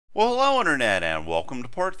Well, hello Internet, and welcome to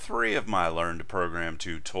part 3 of my Learn to Program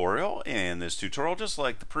tutorial. In this tutorial, just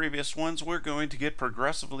like the previous ones, we're going to get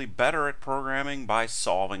progressively better at programming by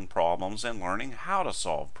solving problems and learning how to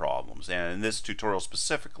solve problems. And in this tutorial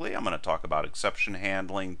specifically, I'm going to talk about exception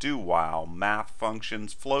handling, do-while, math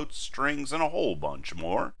functions, floats, strings, and a whole bunch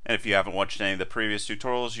more. And if you haven't watched any of the previous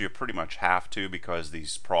tutorials, you pretty much have to, because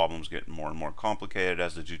these problems get more and more complicated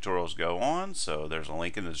as the tutorials go on. So there's a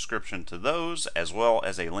link in the description to those, as well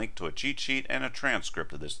as a link to a cheat sheet and a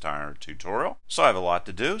transcript of this entire tutorial. So I have a lot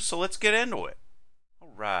to do, so let's get into it.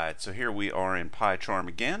 Alright, so here we are in PyCharm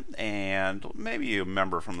again, and maybe you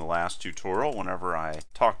remember from the last tutorial whenever I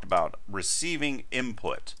talked about receiving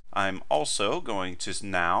input. I'm also going to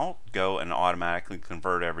now go and automatically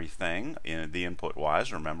convert everything in the input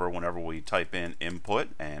wise. Remember, whenever we type in input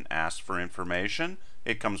and ask for information,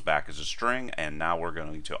 it comes back as a string, and now we're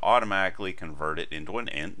going to automatically convert it into an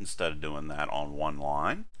int instead of doing that on one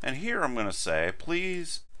line. And here I'm going to say,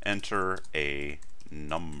 please enter a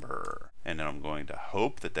number. And then I'm going to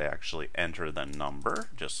hope that they actually enter the number,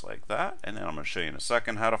 just like that. And then I'm going to show you in a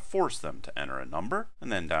second how to force them to enter a number.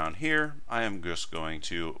 And then down here, I am just going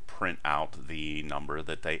to print out the number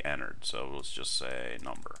that they entered. So let's just say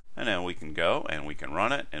number. And then we can go and we can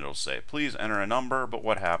run it, and it'll say, please enter a number, but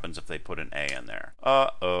what happens if they put an A in there?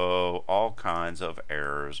 Uh-oh, all kinds of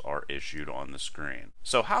errors are issued on the screen.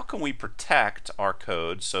 So how can we protect our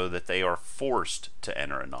code so that they are forced to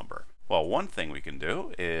enter a number? Well, one thing we can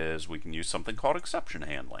do is we can use something called exception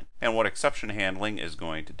handling. And what exception handling is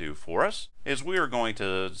going to do for us is we are going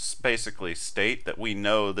to basically state that we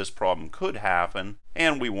know this problem could happen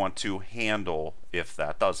and we want to handle if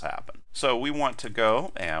that does happen. So we want to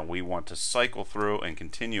go and we want to cycle through and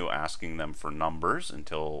continue asking them for numbers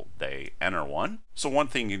until they enter one. So one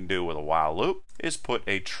thing you can do with a while loop is put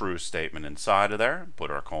a true statement inside of there,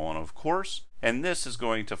 put our colon of course, and this is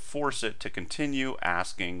going to force it to continue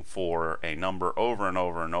asking for a number over and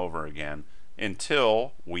over and over again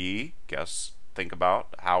until we think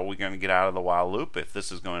about how we're going to get out of the while loop. If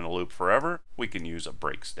this is going to loop forever, we can use a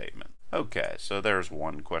break statement. Okay, so there's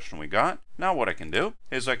one question we got. Now what I can do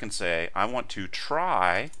is I can say I want to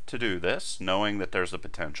try to do this, knowing that there's a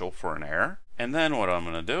potential for an error. And then what I'm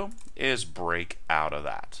going to do is break out of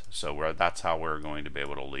that. So that's how we're going to be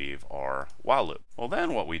able to leave our while loop. Well,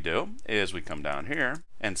 then what we do is we come down here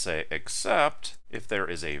and say except if there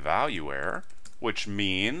is a value error, which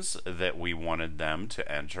means that we wanted them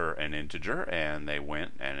to enter an integer and they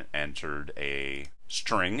went and entered a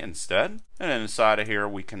string instead. And then inside of here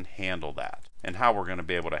we can handle that. And how we're going to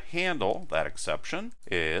be able to handle that exception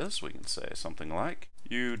is we can say something like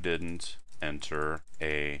you didn't enter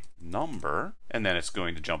a number, and then it's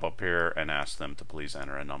going to jump up here and ask them to please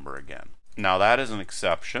enter a number again. Now that is an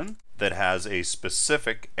exception that has a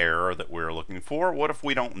specific error that we're looking for. What if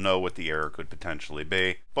we don't know what the error could potentially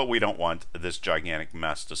be, but we don't want this gigantic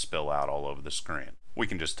mess to spill out all over the screen? We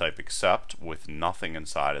can just type except with nothing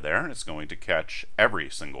inside of there, and it's going to catch every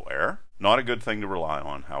single error. Not a good thing to rely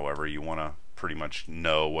on, however. You want to pretty much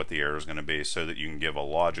know what the error is going to be so that you can give a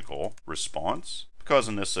logical response. Because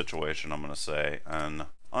in this situation, I'm going to say an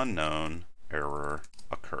unknown error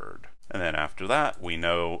occurred. And then after that, we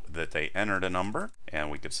know that they entered a number,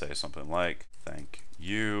 and we could say something like, thank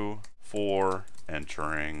you for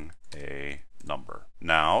entering a number.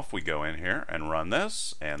 Now, if we go in here and run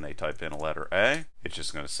this, and they type in a letter A, it's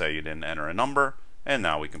just going to say you didn't enter a number, and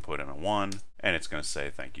now we can put in a 1, and it's going to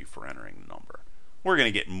say thank you for entering the number. We're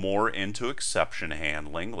going to get more into exception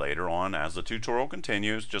handling later on as the tutorial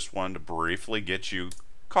continues. Just wanted to briefly get you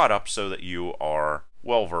caught up so that you are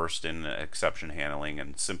well versed in exception handling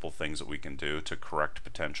and simple things that we can do to correct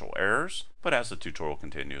potential errors. But as the tutorial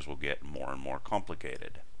continues, we'll get more and more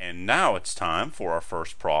complicated. And now it's time for our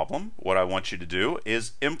first problem. What I want you to do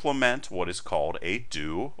is implement what is called a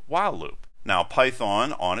do-while loop. Now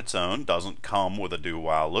Python on its own doesn't come with a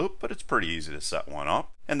do-while loop, but it's pretty easy to set one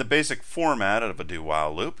up. And the basic format of a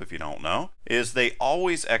do-while loop, if you don't know, is they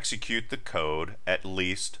always execute the code at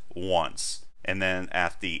least once. And then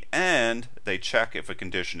at the end, they check if a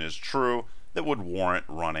condition is true that would warrant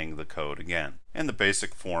running the code again. And the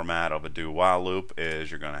basic format of a do-while loop is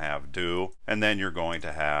you're going to have do, and then you're going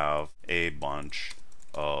to have a bunch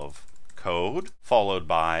of code, followed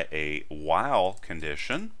by a while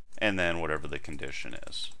condition, and then whatever the condition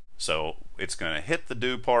is. So it's going to hit the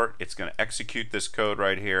do part, it's going to execute this code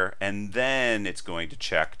right here, and then it's going to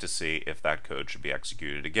check to see if that code should be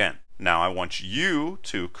executed again. Now I want you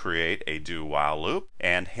to create a do while loop,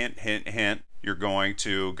 and hint, hint, hint, you're going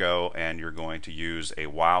to go and you're going to use a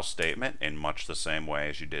while statement in much the same way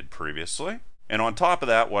as you did previously. And on top of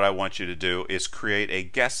that, what I want you to do is create a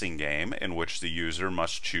guessing game in which the user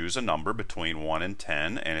must choose a number between 1 and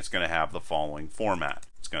 10, and it's going to have the following format.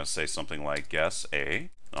 It's going to say something like guess a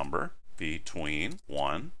number between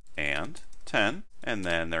 1 and 10, and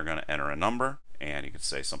then they're going to enter a number, and you could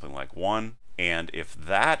say something like 1, and if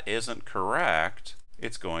that isn't correct,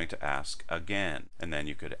 it's going to ask again, and then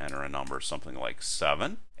you could enter a number something like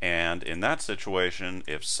 7, and in that situation,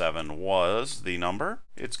 if 7 was the number,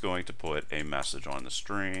 it's going to put a message on the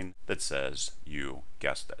screen that says you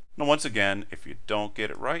guessed it. Now once again, if you don't get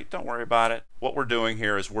it right, don't worry about it. What we're doing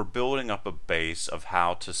here is we're building up a base of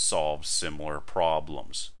how to solve similar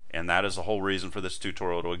problems. And that is the whole reason for this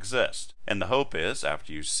tutorial to exist. And the hope is,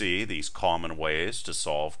 after you see these common ways to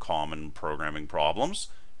solve common programming problems,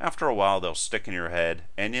 after a while they'll stick in your head,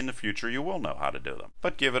 and in the future you will know how to do them.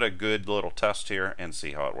 But give it a good little test here and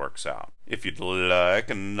see how it works out. If you'd like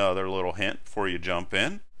another little hint before you jump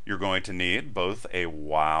in, you're going to need both a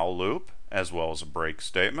while loop as well as a break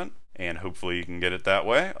statement, and hopefully you can get it that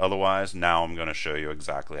way. Otherwise, now I'm going to show you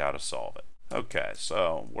exactly how to solve it. Okay,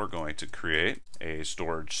 so we're going to create a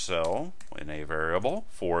storage cell in a variable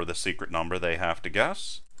for the secret number they have to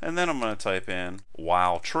guess. And then I'm going to type in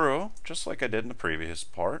while true, just like I did in the previous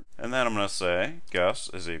part. And then I'm going to say guess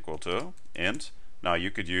is equal to int. Now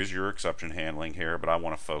you could use your exception handling here, but I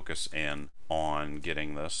want to focus in on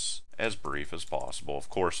getting this as brief as possible. Of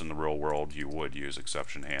course, in the real world, you would use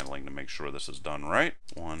exception handling to make sure this is done right.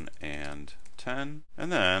 1 and 10.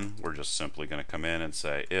 And then we're just simply going to come in and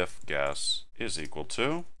say if guess is equal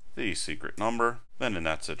to the secret number. Then in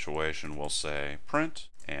that situation, we'll say print,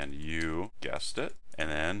 and you guessed it. And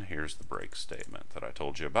then here's the break statement that I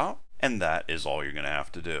told you about. And that is all you're going to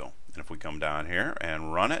have to do. And if we come down here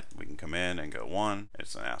and run it, we can come in and go 1.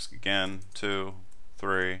 It's going to ask again, 2,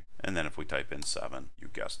 3. And then if we type in 7, you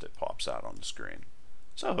guessed it, pops out on the screen.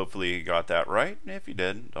 So hopefully you got that right. If you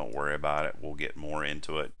didn't, don't worry about it. We'll get more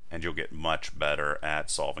into it, and you'll get much better at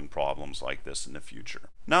solving problems like this in the future.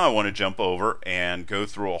 Now I want to jump over and go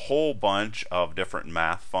through a whole bunch of different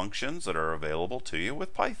math functions that are available to you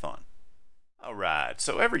with Python. Alright,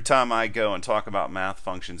 so every time I go and talk about math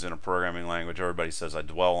functions in a programming language, everybody says I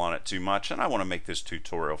dwell on it too much, and I want to make this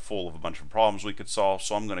tutorial full of a bunch of problems we could solve,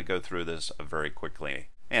 so I'm going to go through this very quickly.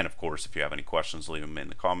 And of course, if you have any questions, leave them in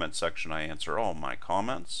the comment section. I answer all my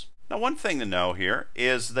comments. Now, one thing to know here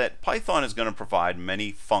is that Python is going to provide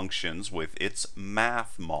many functions with its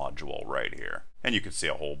math module right here. And you can see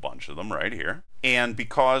a whole bunch of them right here. And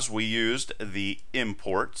because we used the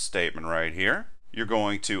import statement right here, you're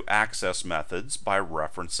going to access methods by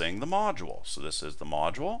referencing the module. So this is the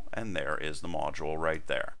module, and there is the module right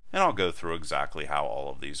there. And I'll go through exactly how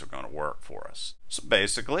all of these are going to work for us. So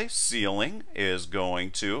basically, ceiling is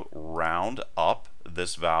going to round up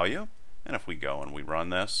this value. And if we go and we run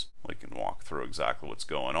this, we can walk through exactly what's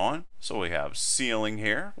going on. So we have ceiling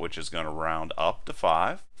here, which is going to round up to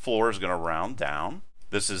 5. Floor is going to round down.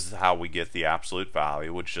 This is how we get the absolute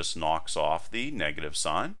value, which just knocks off the negative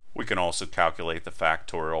sign. We can also calculate the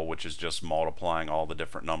factorial, which is just multiplying all the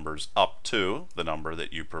different numbers up to the number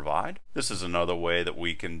that you provide. This is another way that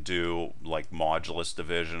we can do like modulus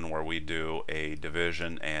division, where we do a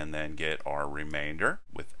division and then get our remainder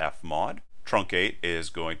with fmod. Truncate is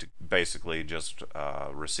going to basically just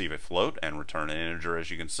receive a float and return an integer,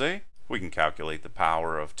 as you can see. We can calculate the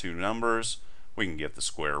power of two numbers. We can get the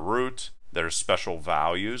square root. There's special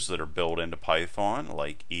values that are built into Python,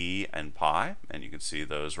 like e and pi, and you can see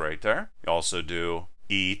those right there. You also do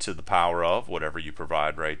e to the power of whatever you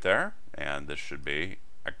provide right there, and this should be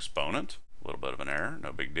exponent. A little bit of an error,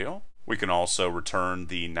 no big deal. We can also return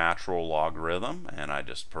the natural logarithm, and I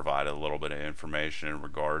just provided a little bit of information in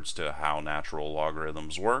regards to how natural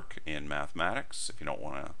logarithms work in mathematics. If you don't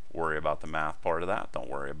want to worry about the math part of that, don't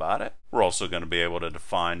worry about it. We're also going to be able to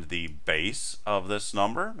define the base of this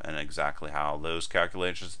number and exactly how those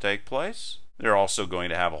calculations take place. They're also going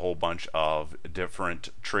to have a whole bunch of different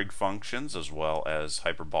trig functions as well as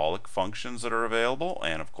hyperbolic functions that are available,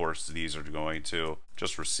 and of course these are going to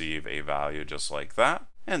just receive a value just like that.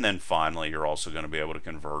 And then finally, you're also going to be able to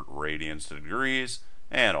convert radians to degrees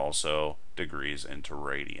and also degrees into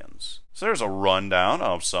radians. So there's a rundown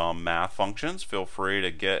of some math functions. Feel free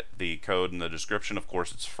to get the code in the description. Of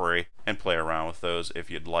course, it's free, and play around with those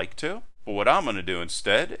if you'd like to. But what I'm going to do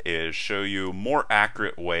instead is show you more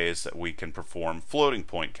accurate ways that we can perform floating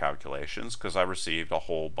point calculations, because I received a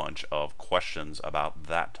whole bunch of questions about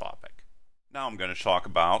that topic. Now I'm going to talk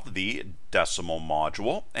about the decimal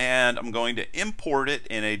module, and I'm going to import it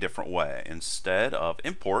in a different way. Instead of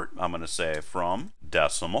import, I'm going to say from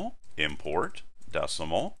decimal, import,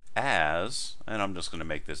 decimal, as, and I'm just going to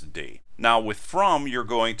make this D. Now with from, you're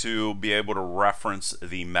going to be able to reference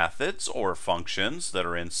the methods or functions that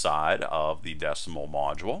are inside of the decimal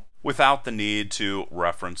module without the need to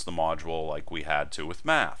reference the module like we had to with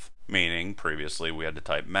math. Meaning previously we had to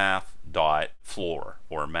type math.floor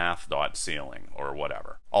or math.ceiling or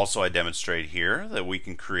whatever. Also, I demonstrate here that we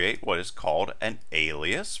can create what is called an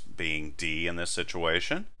alias, being D in this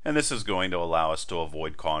situation, and this is going to allow us to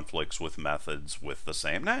avoid conflicts with methods with the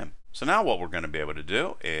same name. So now what we're going to be able to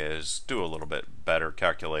do is do a little bit better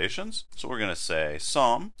calculations. So we're going to say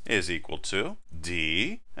sum is equal to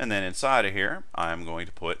D, and then inside of here I'm going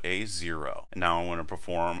to put a 0. And now I'm going to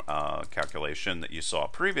perform a calculation that you saw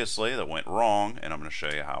previously that went wrong, and I'm going to show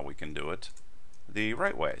you how we can do it the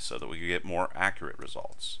right way so that we can get more accurate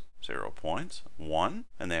results. 0.1,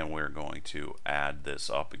 and then we're going to add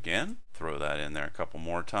this up again, throw that in there a couple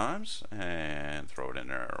more times, and throw it in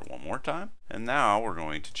there one more time. And now we're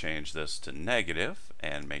going to change this to negative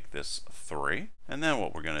and make this 3. And then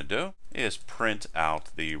what we're going to do is print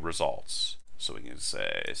out the results. So we can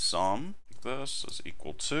say sum, like this, is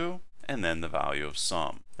equal to, and then the value of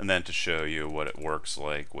sum. And then to show you what it works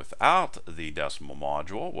like without the decimal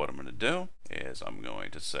module, what I'm going to do is I'm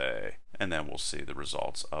going to say, and then we'll see the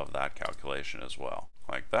results of that calculation as well,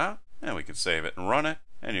 like that. And we can save it and run it,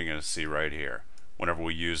 and you're going to see right here, whenever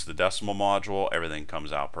we use the decimal module, everything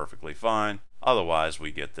comes out perfectly fine. Otherwise,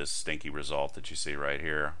 we get this stinky result that you see right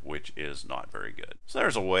here, which is not very good. So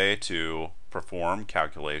there's a way to perform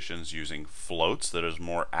calculations using floats that is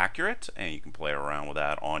more accurate, and you can play around with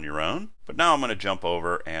that on your own. But now I'm going to jump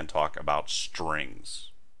over and talk about strings.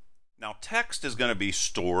 Now text is going to be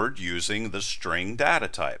stored using the string data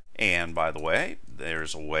type. And by the way,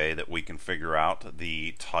 there's a way that we can figure out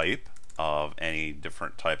the type of any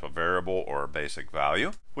different type of variable or basic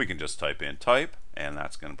value. We can just type in type, and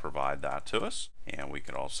that's going to provide that to us. And we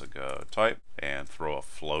can also go type and throw a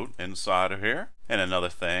float inside of here. And another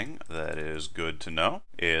thing that is good to know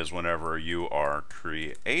is whenever you are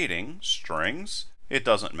creating strings, it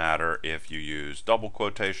doesn't matter if you use double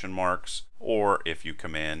quotation marks or if you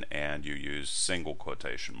come in and you use single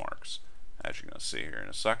quotation marks, as you're going to see here in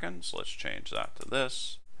a second. So let's change that to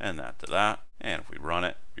this and that to that. And if we run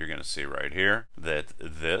it, you're going to see right here that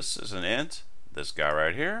this is an int, this guy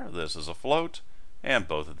right here, this is a float, and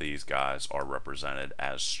both of these guys are represented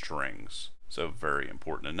as strings. So very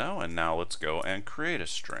important to know. And now let's go and create a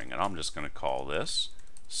string, and I'm just going to call this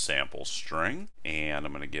sample string, and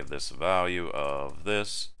I'm going to give this a value of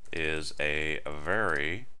this is a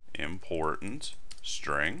very important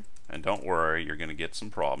string. And don't worry, you're going to get some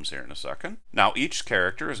problems here in a second. Now each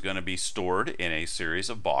character is going to be stored in a series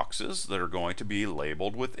of boxes that are going to be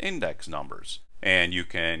labeled with index numbers. And you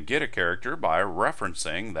can get a character by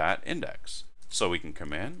referencing that index. So we can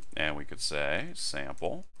come in and we could say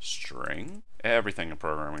sample string. Everything in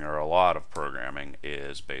programming, or a lot of programming,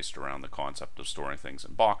 is based around the concept of storing things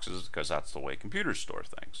in boxes because that's the way computers store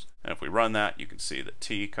things. And if we run that, you can see that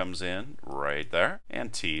T comes in right there,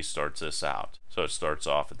 and T starts this out. So it starts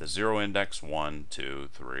off at the 0 index, 1, 2,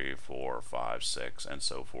 3, 4, 5, 6, and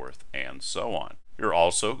so forth and so on. You're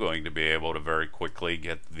also going to be able to very quickly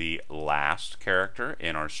get the last character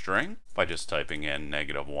in our string by just typing in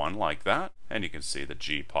 -1 like that, and you can see the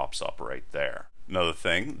G pops up right there. Another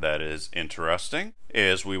thing that is interesting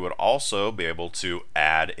is we would also be able to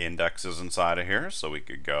add indexes inside of here. So we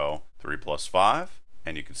could go 3 plus 5,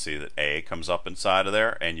 and you can see that A comes up inside of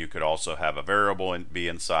there, and you could also have a variable be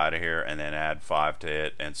inside of here and then add 5 to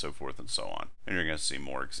it, and so forth and so on. And you're going to see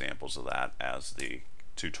more examples of that as the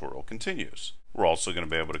tutorial continues. We're also going to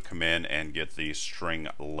be able to come in and get the string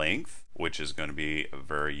length, which is going to be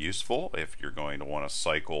very useful if you're going to want to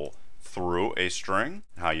cycle through a string.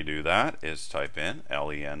 How you do that is type in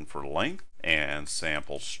len for length and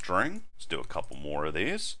sample string. Let's do a couple more of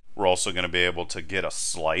these. We're also going to be able to get a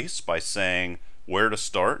slice by saying where to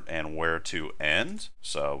start and where to end.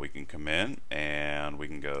 So we can come in and we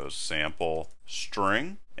can go sample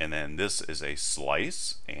string, and then this is a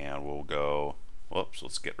slice, and we'll go, whoops,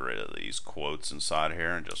 let's get rid of these quotes inside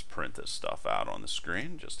here and just print this stuff out on the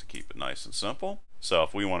screen just to keep it nice and simple. So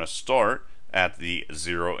if we want to start at the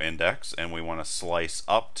 0 index and we want to slice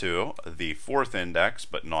up to the 4th index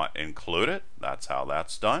but not include it, that's how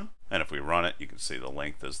that's done. And if we run it, you can see the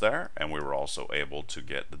length is there, and we were also able to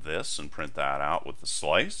get this and print that out with the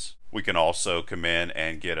slice. We can also come in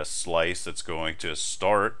and get a slice that's going to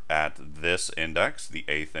start at this index, the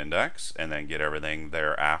 8th index, and then get everything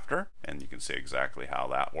thereafter, and you can see exactly how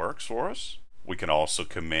that works for us. We can also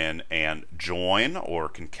come in and join or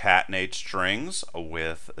concatenate strings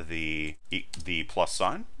with the plus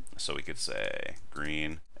sign. So we could say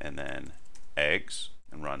green and then eggs,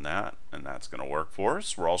 and run that, and that's going to work for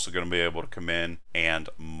us. We're also going to be able to come in and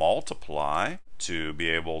multiply to be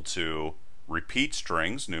able to repeat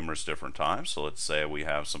strings numerous different times. So let's say we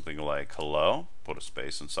have something like hello, put a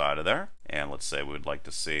space inside of there, and let's say we'd like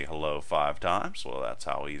to see hello 5 times. Well, that's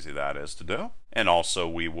how easy that is to do. And also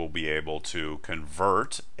we will be able to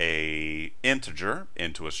convert a integer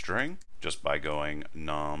into a string just by going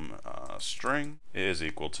num string is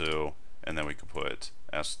equal to, and then we can put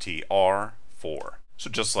str4. So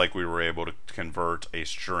just like we were able to convert a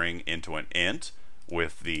string into an int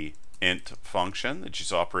with the int function that you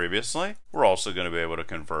saw previously, we're also going to be able to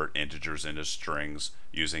convert integers into strings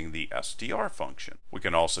using the str function. We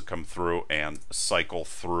can also come through and cycle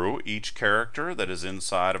through each character that is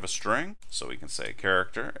inside of a string. So we can say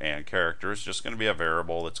character, and character is just going to be a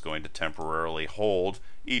variable that's going to temporarily hold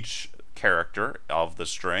each character of the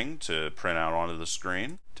string to print out onto the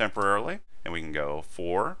screen temporarily. And we can go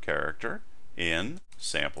for character in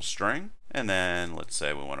sample string, and then let's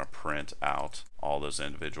say we want to print out all those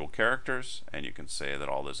individual characters, and you can say that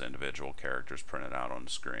all those individual characters printed out on the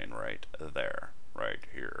screen right there, right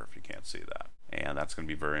here, if you can't see that. And that's going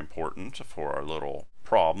to be very important for our little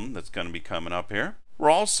problem that's going to be coming up here. We're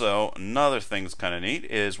also, another thing that's kind of neat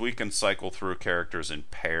is we can cycle through characters in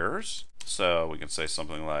pairs. So we can say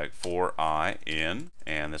something like for I in,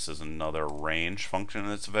 and this is another range function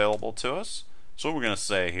that's available to us. So what we're going to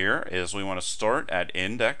say here is we want to start at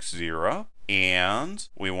index 0, and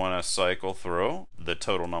we want to cycle through the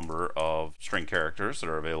total number of string characters that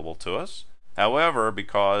are available to us. However,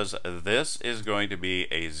 because this is going to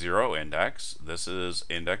be a 0 index, this is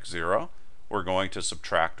index 0, we're going to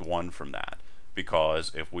subtract 1 from that.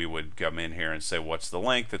 Because if we would come in here and say what's the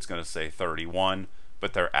length, it's going to say 31,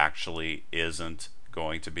 but there actually isn't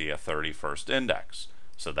going to be a 31st index.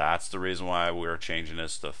 So that's the reason why we're changing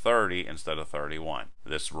this to 30 instead of 31.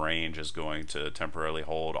 This range is going to temporarily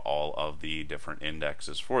hold all of the different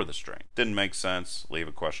indexes for the string. Didn't make sense? Leave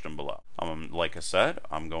a question below. Like I said,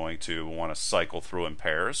 I'm going to want to cycle through in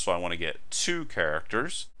pairs, so I want to get 2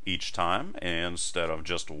 characters each time instead of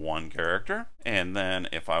just 1 character. And then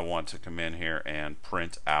if I want to come in here and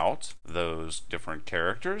print out those different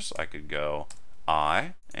characters, I could go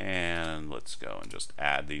I, and let's go and just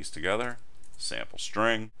add these together. Sample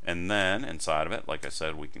string, and then inside of it, like I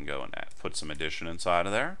said, we can go and put some addition inside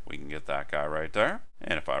of there. We can get that guy right there,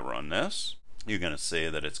 and if I run this, you're going to see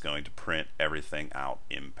that it's going to print everything out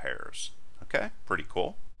in pairs. Okay, pretty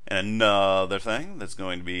cool. And another thing that's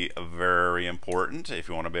going to be very important if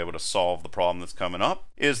you want to be able to solve the problem that's coming up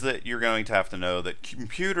is that you're going to have to know that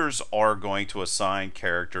computers are going to assign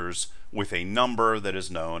characters with a number that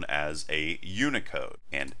is known as a Unicode.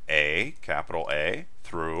 And A, capital A,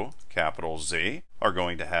 through capital Z are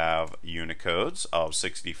going to have Unicodes of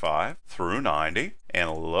 65 through 90, and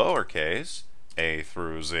lowercase a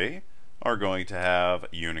through Z are going to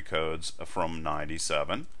have Unicodes from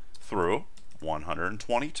 97 through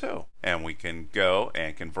 122. And we can go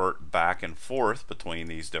and convert back and forth between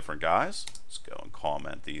these different guys. Let's go and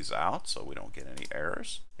comment these out so we don't get any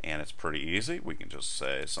errors. And it's pretty easy. We can just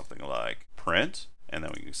say something like print, and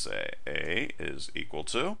then we can say A is equal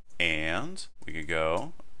to, and we can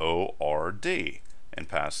go ORD and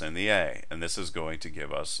pass in the A. And this is going to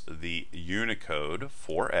give us the Unicode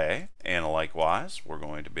for A. And likewise, we're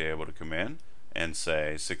going to be able to come in and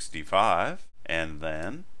say 65, and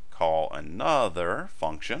then call another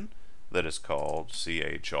function that is called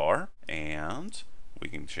CHR, and we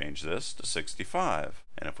can change this to 65.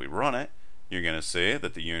 And if we run it, you're going to see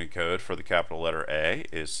that the Unicode for the capital letter A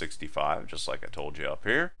is 65, just like I told you up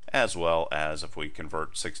here, as well as if we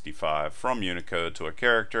convert 65 from Unicode to a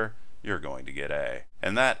character, you're going to get A.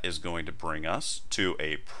 And that is going to bring us to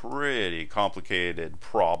a pretty complicated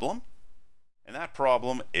problem. And that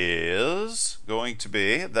problem is going to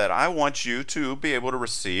be that I want you to be able to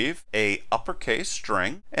receive a uppercase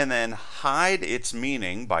string and then hide its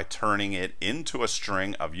meaning by turning it into a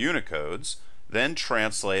string of Unicodes, then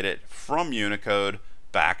translate it from Unicode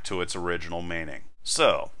back to its original meaning.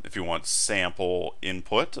 So if you want sample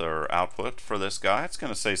input or output for this guy, it's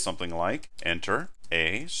going to say something like enter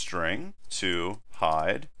a string to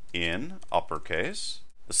hide in uppercase.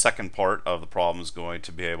 The second part of the problem is going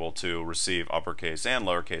to be able to receive uppercase and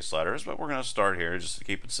lowercase letters, but we're going to start here just to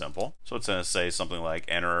keep it simple. So it's going to say something like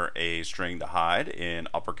enter a string to hide in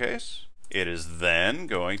uppercase. It is then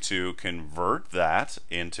going to convert that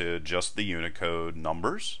into just the Unicode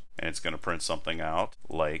numbers, and it's going to print something out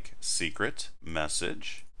like secret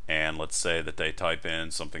message. And let's say that they type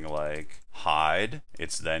in something like hide.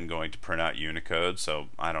 It's then going to print out Unicode. So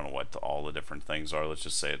I don't know what all the different things are. Let's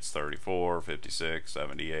just say it's 34, 56,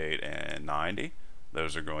 78, and 90.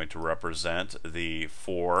 Those are going to represent the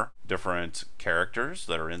 4 different characters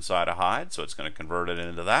that are inside a hide, so it's going to convert it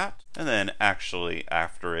into that. And then actually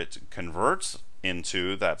after it converts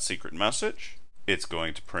into that secret message, it's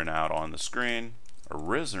going to print out on the screen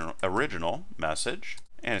original message,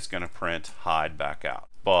 and it's going to print hide back out.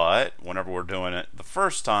 But whenever we're doing it the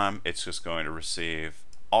first time, it's just going to receive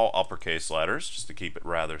all uppercase letters just to keep it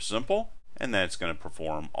rather simple, and then it's going to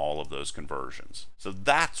perform all of those conversions. So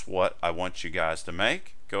that's what I want you guys to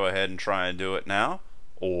make. Go ahead and try and do it now,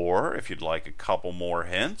 or if you'd like a couple more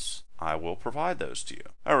hints, I will provide those to you.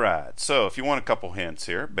 Alright, so if you want a couple hints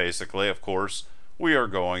here, basically, of course, we are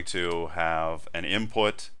going to have an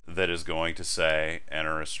input that is going to say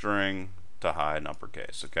enter a string to hide in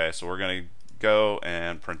uppercase. Okay, so we're going to go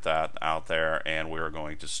and print that out there, and we are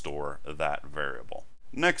going to store that variable.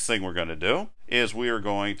 Next thing we're going to do is we are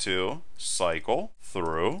going to cycle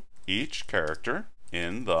through each character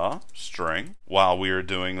in the string. While we are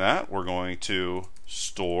doing that, we're going to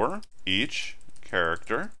store each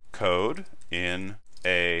character code in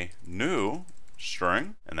a new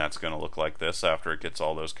string, and that's going to look like this after it gets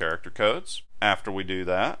all those character codes. After we do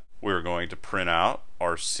that, we're going to print out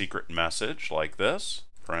our secret message like this,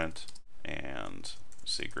 print and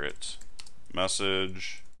secret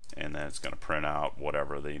message, and then it's going to print out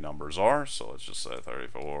whatever the numbers are. So let's just say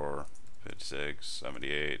 34, 56,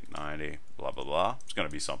 78, 90, blah blah blah. It's going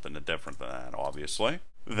to be something different than that, obviously.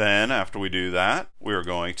 Then after we do that, we're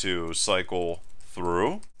going to cycle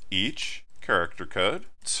through each character code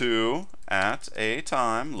 2 at a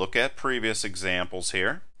time. Look at previous examples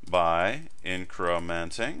here by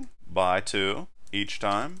incrementing by 2 each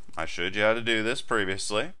time. I showed you how to do this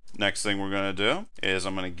previously. Next thing we're going to do is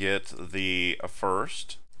I'm going to get the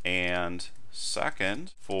first and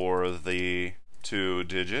second for the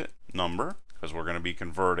 2-digit number, because we're going to be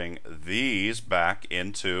converting these back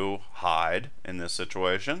into hide in this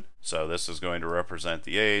situation. So this is going to represent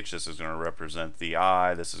the H, this is going to represent the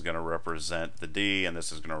I, this is going to represent the D, and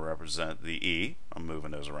this is going to represent the E. I'm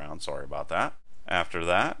moving those around, sorry about that. After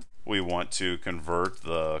that, we want to convert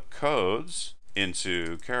the codes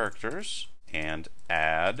into characters and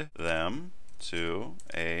add them to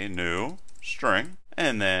a new string.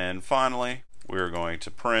 And then finally, we're going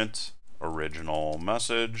to print original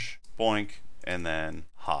message, boink, and then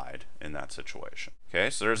hide in that situation. Okay,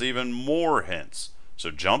 so there's even more hints.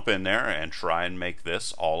 So jump in there and try and make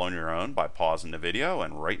this all on your own by pausing the video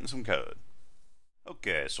and writing some code.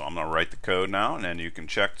 Okay, so I'm going to write the code now, and then you can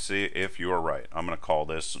check to see if you are right. I'm going to call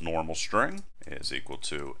this normal string is equal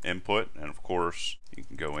to input, and of course you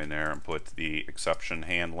can go in there and put the exception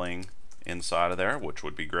handling inside of there, which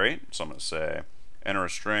would be great. So I'm going to say enter a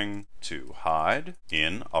string to hide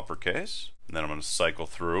in uppercase, and then I'm going to cycle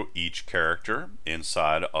through each character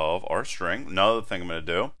inside of our string. Another thing I'm going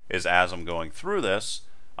to do is, as I'm going through this,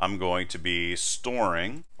 I'm going to be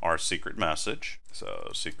storing our secret message.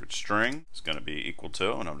 So secret string is going to be equal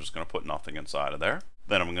to, and I'm just going to put nothing inside of there.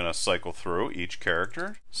 Then I'm going to cycle through each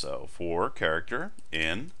character. So for character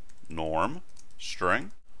in norm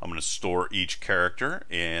string, I'm going to store each character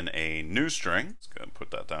in a new string. Let's go ahead and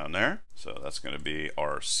put that down there. So that's going to be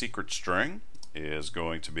our secret string is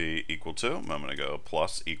going to be equal to, I'm going to go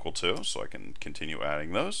plus equal to so I can continue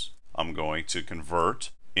adding those. I'm going to convert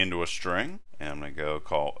into a string, and I'm going to go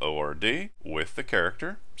call ORD with the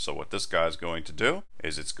character. So what this guy is going to do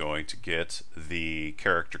is it's going to get the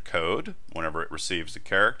character code whenever it receives the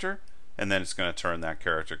character, and then it's going to turn that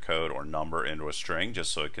character code or number into a string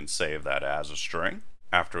just so it can save that as a string.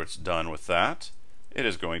 After it's done with that, it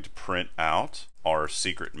is going to print out our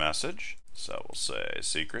secret message. So we'll say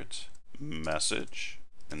secret message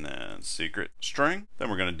and then secret string. Then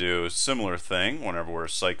we're going to do a similar thing whenever we're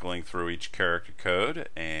cycling through each character code,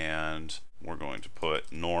 and we're going to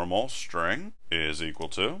put normal string is equal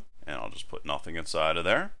to, and I'll just put nothing inside of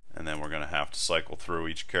there. And then we're going to have to cycle through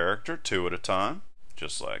each character 2 at a time,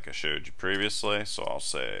 just like I showed you previously. So I'll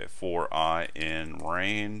say for I in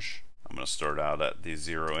range, I'm going to start out at the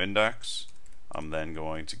 0 index. I'm then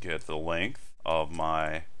going to get the length of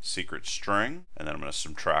my secret string, and then I'm going to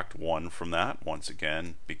subtract 1 from that, once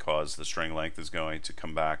again because the string length is going to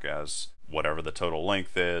come back as whatever the total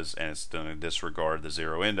length is, and it's going to disregard the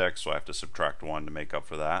 0 index, so I have to subtract 1 to make up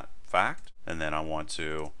for that fact. And then I want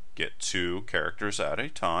to get 2 characters at a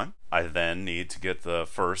time. I then need to get the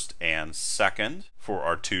first and second for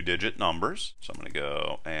our 2-digit numbers. So I'm going to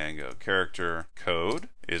go and go character code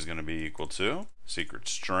is going to be equal to secret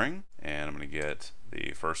string, and I'm going to get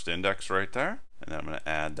the first index right there, and then I'm going to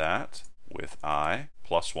add that with I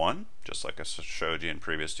plus 1, just like I showed you in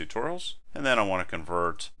previous tutorials. And then I want to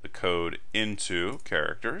convert the code into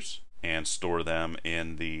characters. and store them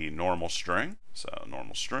in the normal string. So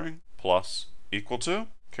normal string plus equal to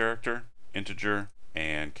character, integer,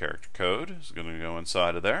 and character code is going to go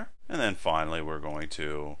inside of there. And then finally we're going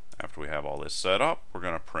to, after we have all this set up, we're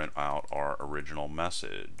going to print out our original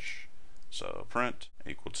message. So print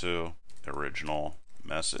equal to original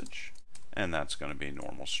message, and that's going to be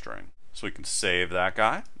normal string. So we can save that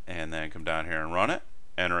guy and then come down here and run it.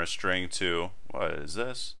 Enter a string to, what is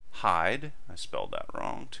this? Hide. I spelled that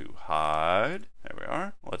wrong. To hide. There we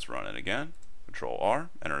are. Let's run it again. Control R.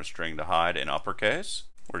 Enter a string to hide in uppercase.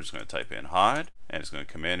 We're just going to type in hide, and it's going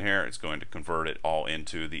to come in here. It's going to convert it all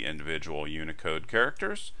into the individual Unicode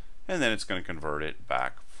characters, and then it's going to convert it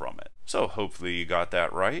back from it. So hopefully you got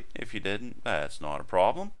that right. If you didn't, that's not a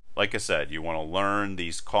problem. Like I said, you want to learn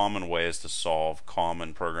these common ways to solve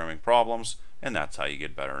common programming problems, and that's how you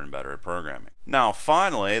get better and better at programming. Now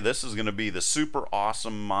finally, this is going to be the super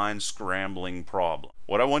awesome mind scrambling problem.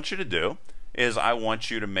 What I want you to do is I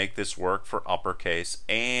want you to make this work for uppercase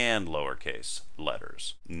and lowercase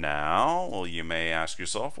letters. Now, well, you may ask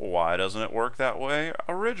yourself, well, why doesn't it work that way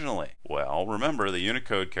originally? Well, remember the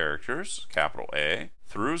Unicode characters, capital A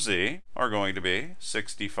through Z, are going to be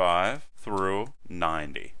 65 through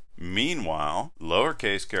 90. Meanwhile,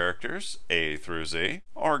 lowercase characters, A through Z,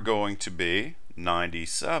 are going to be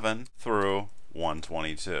 97 through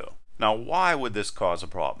 122. Now, why would this cause a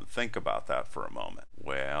problem? Think about that for a moment.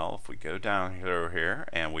 Well, if we go down through here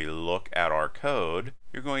and we look at our code,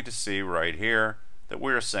 you're going to see right here that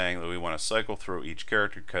we're saying that we want to cycle through each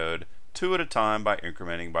character code 2 at a time by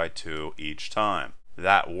incrementing by 2 each time.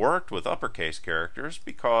 That worked with uppercase characters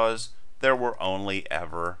because there were only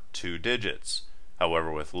ever 2 digits.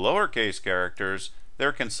 However, with lowercase characters,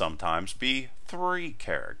 there can sometimes be 3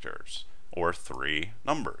 characters or 3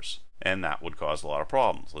 numbers. And that would cause a lot of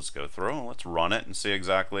problems. Let's go through and let's run it and see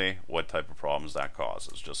exactly what type of problems that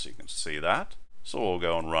causes, just so you can see that. So we'll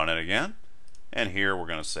go and run it again. And here we're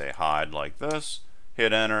going to say hide like this,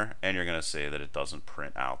 hit enter, and you're going to see that it doesn't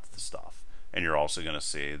print out the stuff. And you're also going to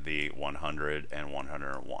see the 100 and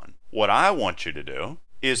 101. What I want you to do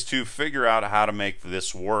is to figure out how to make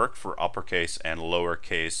this work for uppercase and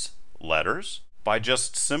lowercase letters by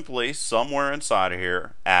just simply somewhere inside of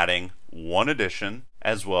here adding 1 addition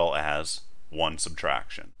as well as 1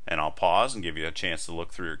 subtraction. And I'll pause and give you a chance to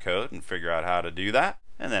look through your code and figure out how to do that.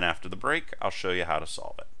 And then after the break, I'll show you how to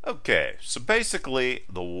solve it. Okay, so basically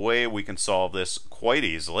the way we can solve this quite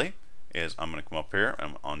easily is I'm going to come up here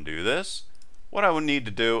and undo this. What I would need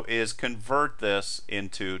to do is convert this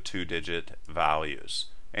into 2-digit values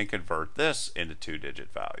and convert this into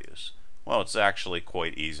 2-digit values. Well, it's actually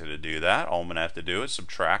quite easy to do that. All I'm going to have to do is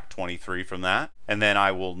subtract 23 from that, and then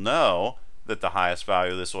I will know that the highest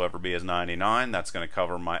value this will ever be is 99. That's going to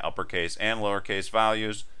cover my uppercase and lowercase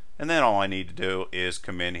values, and then all I need to do is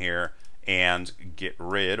come in here and get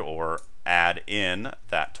rid or add in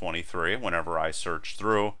that 23 whenever I search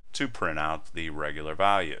through to print out the regular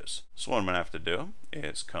values. So what I'm going to have to do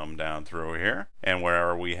is come down through here, and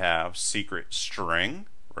wherever we have secret string,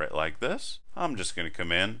 right like this, I'm just going to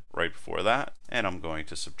come in right before that, and I'm going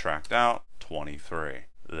to subtract out 23.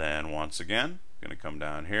 Then once again, I'm going to come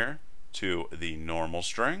down here to the normal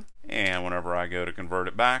string, and whenever I go to convert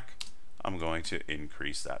it back, I'm going to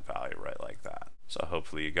increase that value right like that. So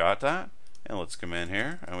hopefully you got that, and let's come in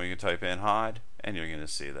here and we can type in hide, and you're going to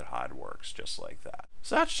see that hide works just like that.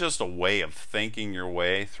 So that's just a way of thinking your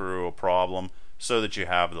way through a problem so that you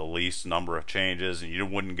have the least number of changes and you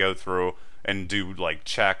wouldn't go through and do like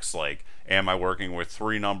checks like, am I working with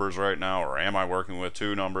 3 numbers right now, or am I working with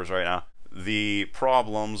 2 numbers right now? The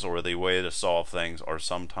problems or the way to solve things are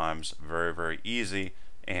sometimes very, very easy,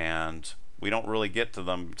 and we don't really get to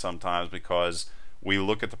them sometimes because we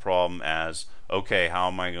look at the problem as, okay, how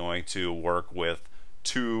am I going to work with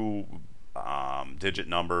 2-digit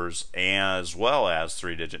numbers as well as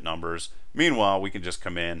 3-digit numbers? Meanwhile, we can just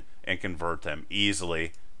come in and convert them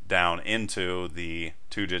easily down into the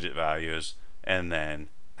 2-digit values and then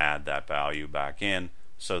add that value back in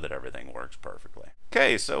so that everything works perfectly.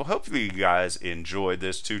 Okay, so hopefully you guys enjoyed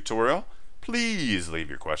this tutorial. Please leave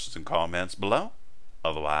your questions and comments below.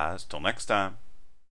 Otherwise, till next time.